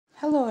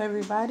Hello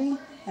everybody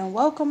and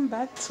welcome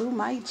back to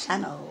my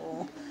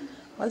channel.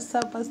 What's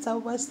up, what's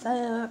up, what's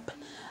up?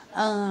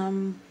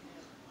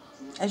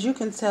 As you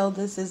can tell,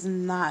 this is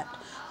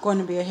not going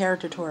to be a hair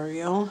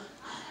tutorial,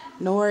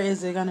 nor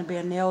is it going to be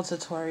a nail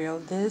tutorial.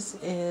 This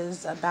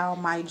is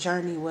about my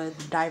journey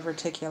with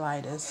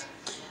diverticulitis,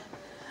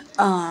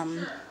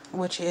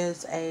 which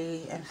is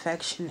a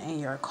infection in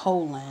your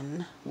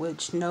colon,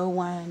 which no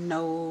one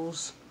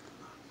knows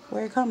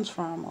where it comes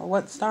from or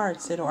what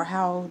starts it or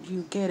how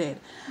you get it.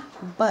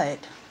 But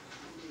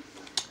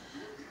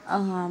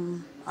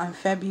on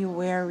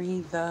February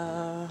it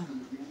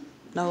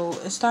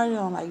started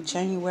on like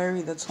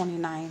January the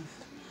 29th.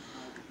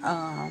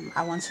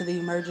 I went to the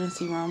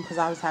emergency room because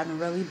I was having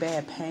really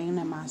bad pain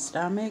in my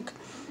stomach.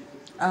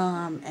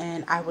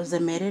 And I was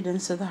admitted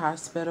into the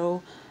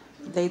hospital.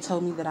 They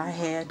told me that I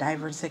had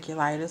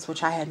diverticulitis,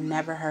 which I had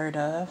never heard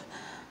of.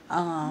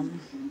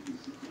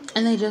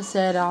 And they just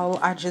said all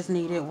I just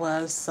needed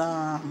was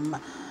some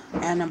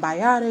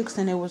antibiotics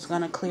and it was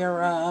going to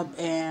clear up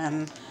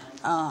and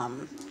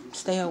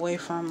stay away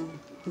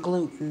from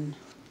gluten.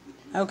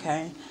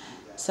 Okay.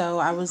 So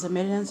I was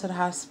admitted into the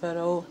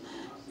hospital,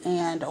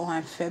 and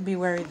on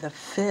February the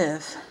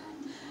 5th,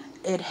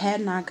 it had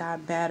not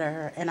got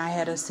better, and I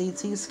had a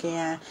CT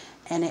scan,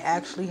 and it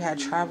actually had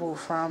traveled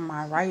from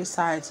my right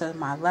side to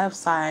my left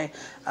side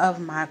of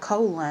my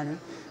colon.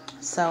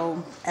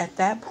 So at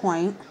that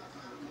point,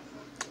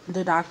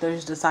 the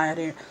doctors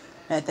decided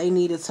that they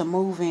needed to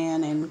move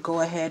in and go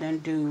ahead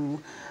and do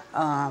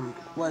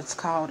what's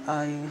called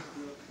a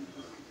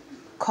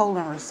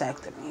colon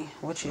resectomy,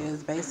 which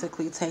is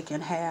basically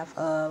taking half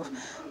of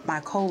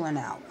my colon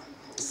out.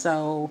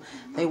 So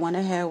they went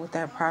ahead with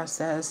that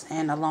process,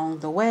 and along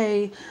the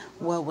way,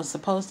 what was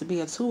supposed to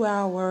be a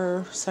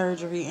 2-hour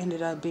surgery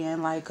ended up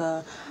being like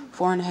a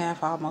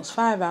 4.5, almost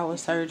 5-hour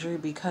surgery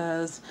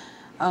because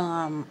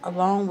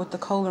along with the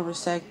colon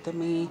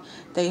resectomy,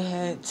 they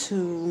had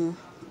to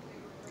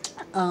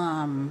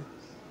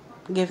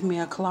give me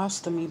a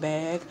colostomy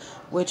bag,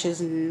 which is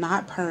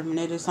not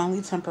permanent. It's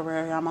only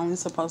temporary. I'm only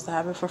supposed to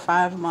have it for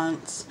 5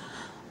 months.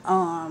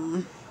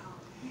 And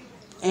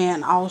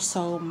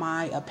also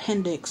my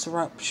appendix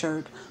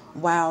ruptured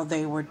while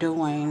they were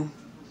doing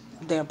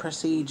their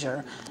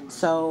procedure.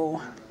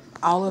 So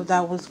all of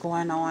that was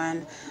going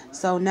on.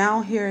 So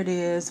now here it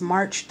is,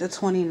 March the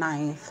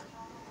 29th.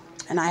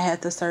 And I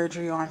had the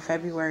surgery on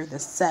February the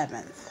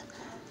 7th,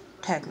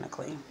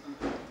 technically.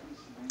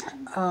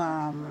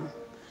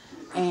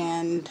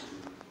 And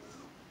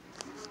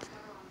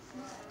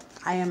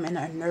I am in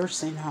a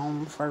nursing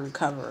home for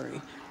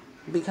recovery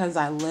because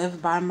I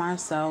live by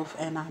myself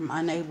and I'm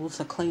unable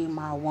to clean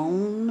my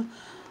wound.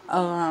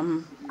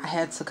 I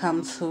had to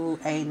come to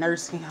a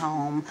nursing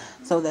home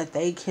so that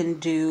they can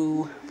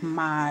do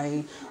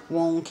my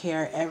wound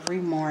care every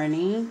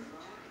morning,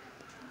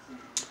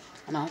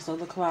 and also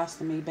the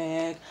colostomy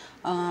bag.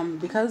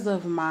 Because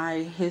of my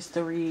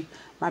history,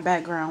 my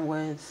background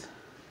with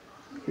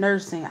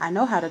nursing, I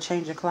know how to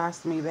change a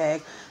colostomy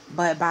bag,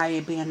 but by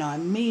it being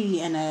on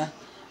me in a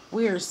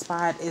weird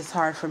spot, it's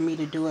hard for me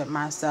to do it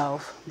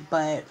myself.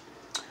 But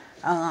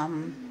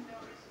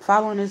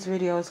following this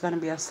video is going to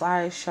be a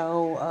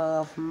slideshow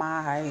of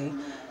my,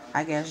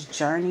 I guess,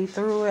 journey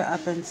through it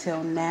up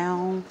until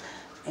now.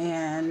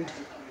 And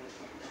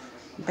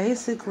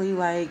basically,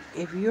 like,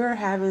 if you're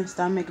having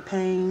stomach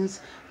pains,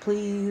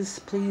 please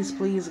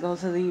go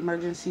to the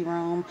emergency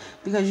room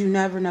because you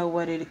never know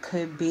what it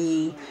could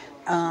be.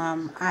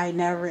 I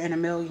never in a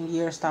million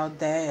years thought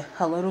that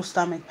a little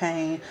stomach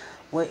pain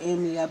would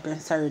end me up in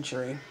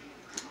surgery.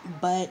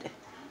 But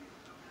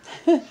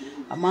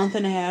a month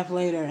and a half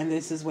later, and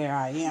this is where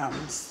I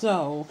am.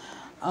 So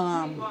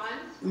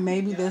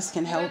maybe this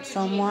can help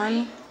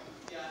someone.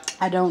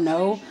 I don't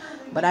know,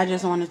 but I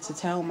just wanted to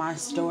tell my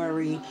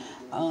story.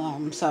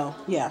 So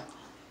yeah,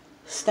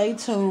 stay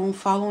tuned.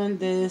 Following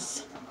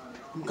this,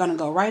 I'm gonna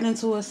go right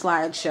into a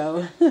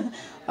slideshow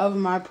of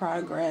my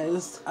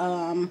progress.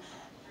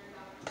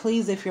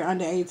 Please, if you're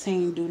under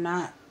 18, do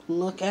not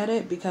look at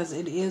it because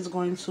it is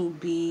going to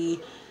be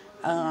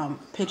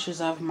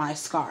pictures of my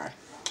scar.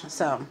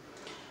 So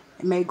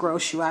it may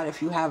gross you out if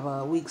you have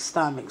a weak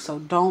stomach. So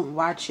don't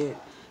watch it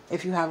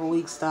if you have a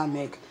weak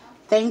stomach.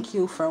 Thank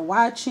you for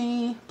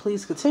watching.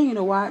 Please continue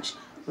to watch,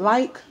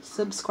 like,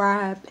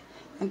 subscribe,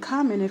 and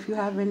comment if you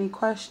have any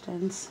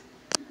questions.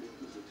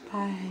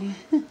 Bye.